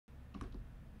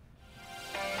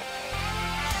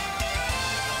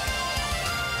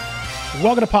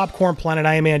Welcome to Popcorn Planet.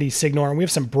 I am Andy Signore, and we have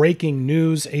some breaking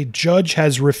news. A judge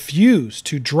has refused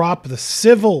to drop the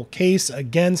civil case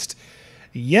against,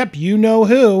 yep, you know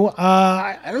who.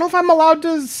 I don't know if I'm allowed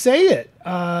to say it,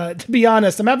 to be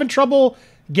honest. I'm having trouble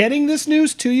getting this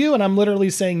news to you, and I'm literally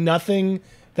saying nothing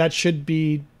that should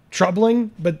be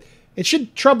troubling, but it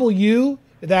should trouble you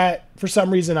that for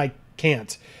some reason I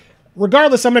can't.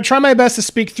 Regardless, I'm going to try my best to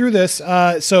speak through this.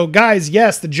 So, guys,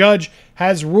 yes, the judge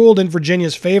has ruled in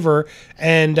Virginia's favor,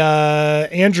 and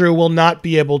Andrew will not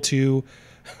be able to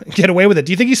get away with it.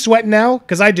 Do you think he's sweating now?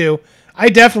 Because I do. I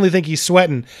definitely think he's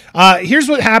sweating. Here's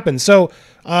what happened. So,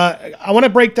 I want to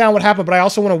break down what happened, but I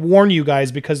also want to warn you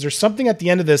guys because there's something at the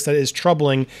end of this that is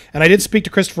troubling. And I did speak to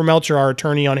Christopher Melcher, our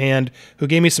attorney on hand, who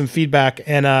gave me some feedback,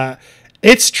 and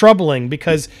it's troubling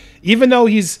because even though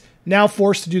he's now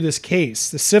forced to do this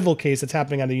case, the civil case that's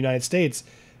happening out of the United States,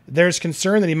 there's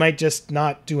concern that he might just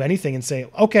not do anything and say,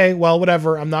 okay, well,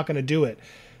 whatever, I'm not going to do it.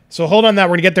 So hold on that. We're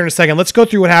going to get there in a second. Let's go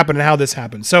through what happened and how this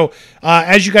happened. So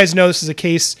as you guys know, this is a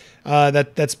case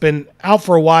that's been out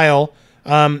for a while,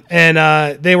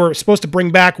 and they were supposed to bring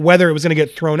back whether it was going to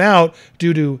get thrown out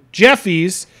due to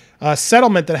Jeffy's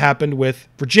settlement that happened with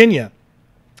Virginia.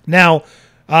 Now,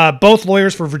 both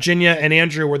lawyers for Virginia and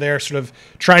Andrew were there sort of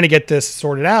trying to get this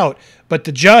sorted out, but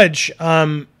the judge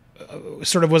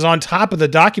sort of was on top of the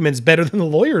documents better than the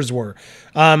lawyers were.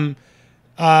 Here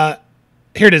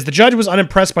it is. The judge was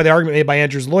unimpressed by the argument made by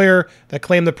Andrew's lawyer that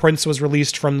claimed the prince was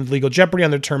released from legal jeopardy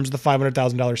on the terms of the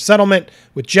 $500,000 settlement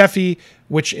with Jeffy,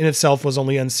 which in itself was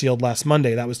only unsealed last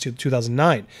Monday. That was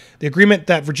 2009. The agreement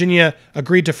that Virginia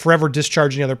agreed to forever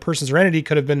discharge any other persons or entity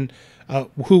could have been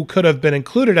who could have been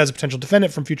included as a potential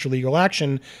defendant from future legal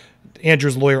action,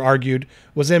 Andrew's lawyer argued,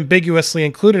 was ambiguously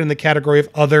included in the category of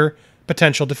other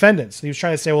potential defendants. He was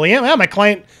trying to say, well, yeah, my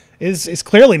client is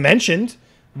clearly mentioned.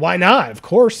 Why not? Of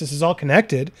course, this is all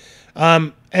connected.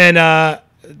 Virginia's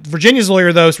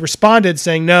lawyer, though, responded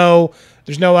saying, no,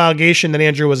 there's no allegation that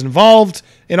Andrew was involved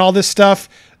in all this stuff.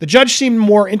 The judge seemed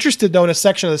more interested, though, in a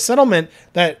section of the settlement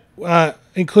that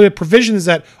included provisions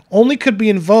that only could be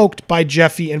invoked by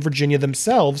Jeffy and Virginia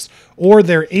themselves or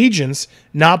their agents,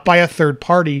 not by a third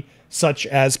party such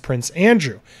as Prince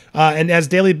Andrew. And as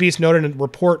Daily Beast noted in a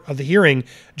report of the hearing,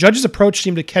 judge's approach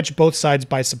seemed to catch both sides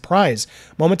by surprise,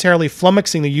 momentarily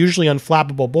flummoxing the usually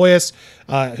unflappable Boyce,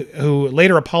 who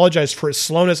later apologized for his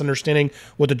slowness understanding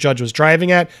what the judge was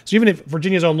driving at. So even if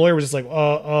Virginia's own lawyer was just like,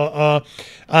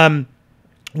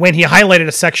 when he highlighted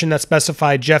a section that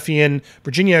specified Jeffy and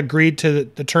Virginia agreed to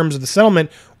the terms of the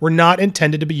settlement were not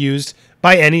intended to be used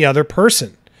by any other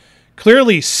person.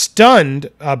 Clearly stunned,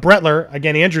 Bretler,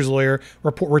 again Andrew's lawyer,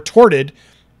 retorted,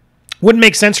 wouldn't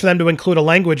make sense for them to include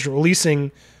language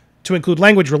releasing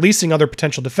other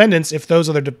potential defendants if those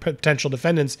other potential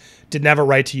defendants didn't have a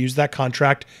right to use that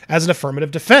contract as an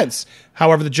affirmative defense.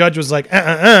 However, the judge was like,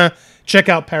 check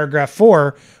out paragraph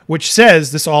 4, which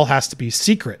says this all has to be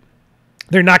secret.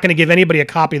 They're not going to give anybody a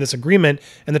copy of this agreement,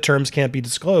 and the terms can't be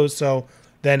disclosed. So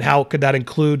then how could that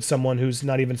include someone who's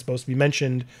not even supposed to be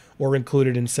mentioned or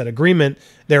included in said agreement?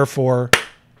 Therefore,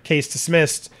 case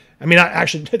dismissed. I mean,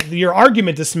 actually, your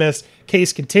argument dismissed,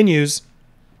 case continues.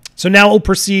 So now we'll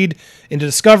proceed into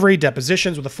discovery,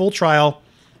 depositions with a full trial,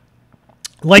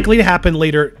 likely to happen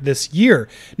later this year.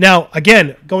 Now,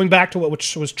 again, going back to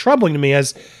which was troubling to me,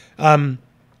 as the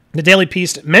Daily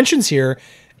Beast mentions here,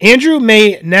 Andrew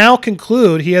may now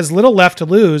conclude he has little left to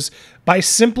lose by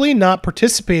simply not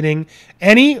participating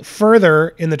any further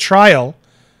in the trial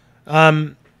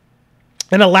and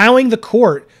allowing the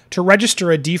court to register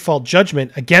a default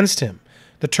judgment against him,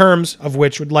 the terms of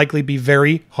which would likely be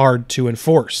very hard to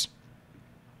enforce.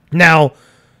 Now,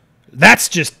 that's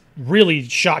just really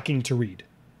shocking to read.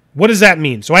 What does that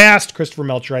mean? So I asked Christopher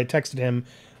Melcher, I texted him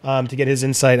to get his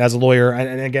insight as a lawyer.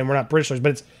 And again, we're not British lawyers,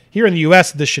 but it's here in the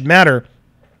U.S. this should matter.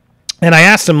 And I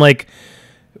asked him, like,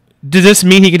 does this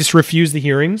mean he could just refuse the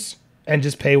hearings and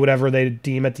just pay whatever they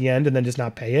deem at the end and then just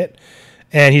not pay it?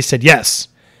 And he said, yes.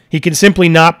 He can simply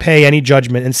not pay any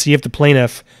judgment and see if the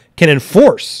plaintiff can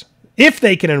enforce, if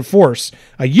they can enforce,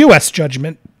 a U.S.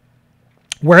 judgment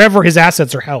wherever his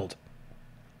assets are held.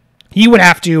 He would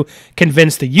have to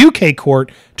convince the UK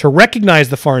court to recognize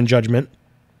the foreign judgment.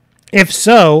 If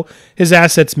so, his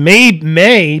assets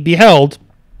may be held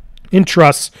in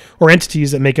trusts or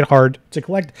entities that make it hard to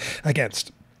collect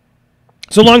against.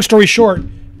 So long story short,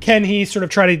 can he sort of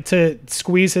try to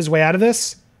squeeze his way out of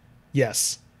this?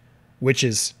 Yes, which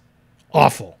is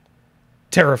awful,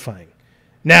 terrifying.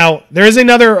 Now, there is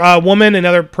another woman,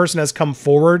 another person has come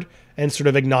forward and sort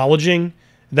of acknowledging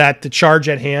that the charge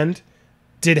at hand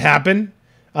did happen.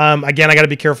 Again, I got to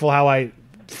be careful how I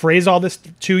phrase all this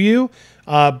to you.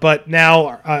 But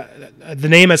now the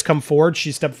name has come forward.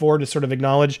 She stepped forward to sort of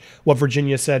acknowledge what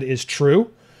Virginia said is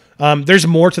true. There's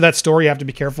more to that story. You have to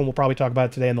be careful. We'll probably talk about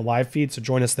it today in the live feed, so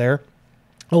join us there.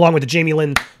 Along with the Jamie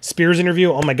Lynn Spears interview.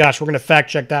 Oh my gosh, we're going to fact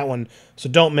check that one, so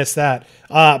don't miss that.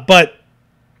 But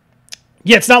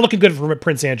yeah, it's not looking good for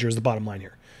Prince Andrew is the bottom line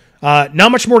here.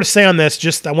 Not much more to say on this.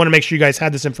 Just I want to make sure you guys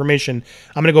had this information.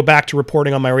 I'm going to go back to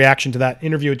reporting on my reaction to that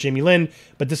interview with Jamie Lynn,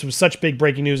 but this was such big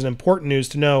breaking news and important news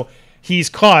to know he's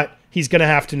caught. He's going to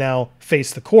have to now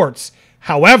face the courts.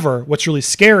 However, what's really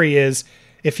scary is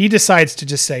if he decides to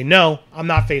just say, no, I'm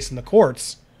not facing the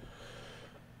courts,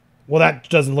 well, that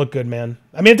doesn't look good, man.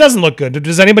 I mean, it doesn't look good.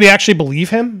 Does anybody actually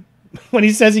believe him when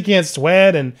he says he can't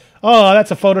sweat and, oh,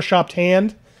 that's a photoshopped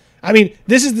hand? I mean,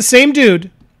 this is the same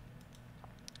dude.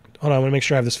 Hold on, I want to make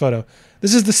sure I have this photo.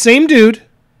 This is the same dude.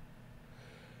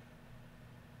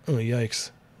 Oh, yikes.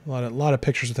 A lot of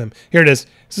pictures with him. Here it is.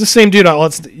 This is the same dude.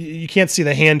 You can't see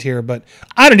the hand here, but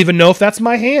I don't even know if that's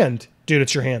my hand. Dude,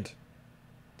 it's your hand.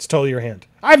 It's totally your hand.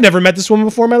 I've never met this woman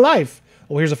before in my life.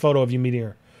 Well, here's a photo of you meeting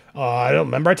her. I don't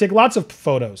remember. I take lots of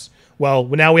photos. Well,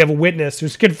 now we have a witness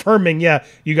who's confirming, yeah,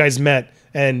 you guys met,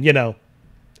 and, you know,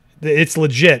 it's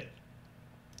legit.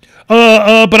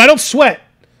 But I don't sweat,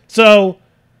 so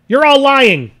you're all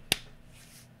lying.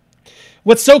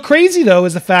 What's so crazy, though,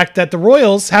 is the fact that the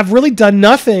Royals have really done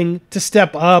nothing to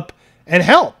step up and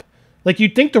help. Like,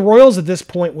 you'd think the Royals at this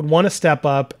point would want to step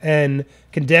up and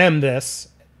condemn this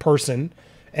person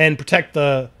and protect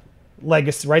the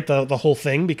legacy, right, the whole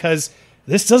thing, because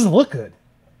this doesn't look good.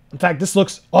 In fact, this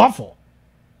looks awful.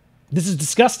 This is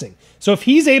disgusting. So if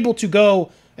he's able to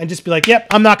go and just be like, yep,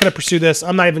 I'm not going to pursue this.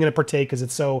 I'm not even going to partake because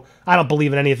it's so, I don't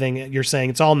believe in anything you're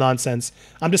saying. It's all nonsense.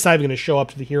 I'm just not even going to show up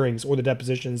to the hearings or the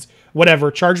depositions,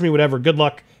 whatever. Charge me whatever. Good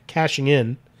luck cashing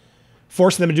in.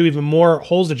 Forcing them to do even more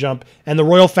holes to jump. And the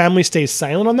royal family stays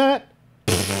silent on that?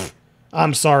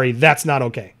 I'm sorry. That's not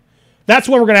okay. That's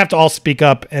when we're going to have to all speak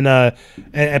up and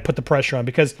put the pressure on,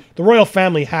 because the royal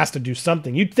family has to do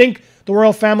something. You'd think the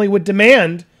royal family would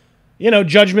demand, you know,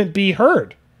 judgment be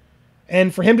heard.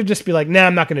 And for him to just be like, nah,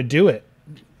 I'm not going to do it.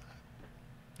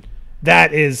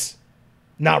 That is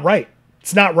not right.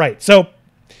 It's not right. So,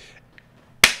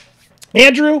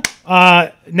 Andrew,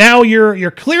 now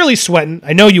you're clearly sweating.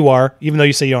 I know you are, even though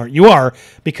you say you aren't. You are,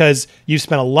 because you've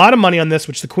spent a lot of money on this,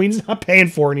 which the Queen's not paying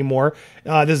for anymore.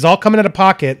 This is all coming out of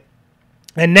pocket.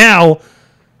 And now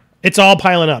it's all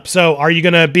piling up. So are you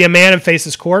going to be a man and face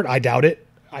this court? I doubt it.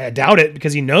 I doubt it,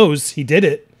 because he knows he did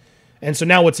it. And so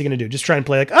now what's he going to do? Just try and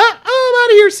play like, I'm out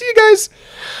of here. See you guys.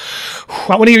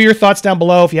 I want to hear your thoughts down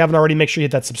below. If you haven't already, make sure you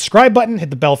hit that subscribe button, hit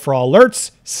the bell for all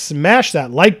alerts, smash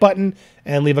that like button,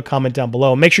 and leave a comment down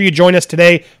below. Make sure you join us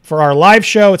today for our live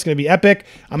show. It's going to be epic.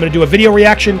 I'm going to do a video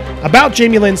reaction about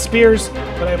Jamie Lynn Spears,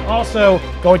 but I'm also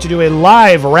going to do a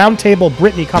live roundtable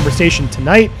Britney conversation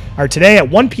today at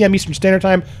 1 p.m. Eastern Standard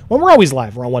Time, when we're always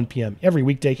live around 1 p.m. every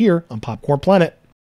weekday here on Popcorn Planet.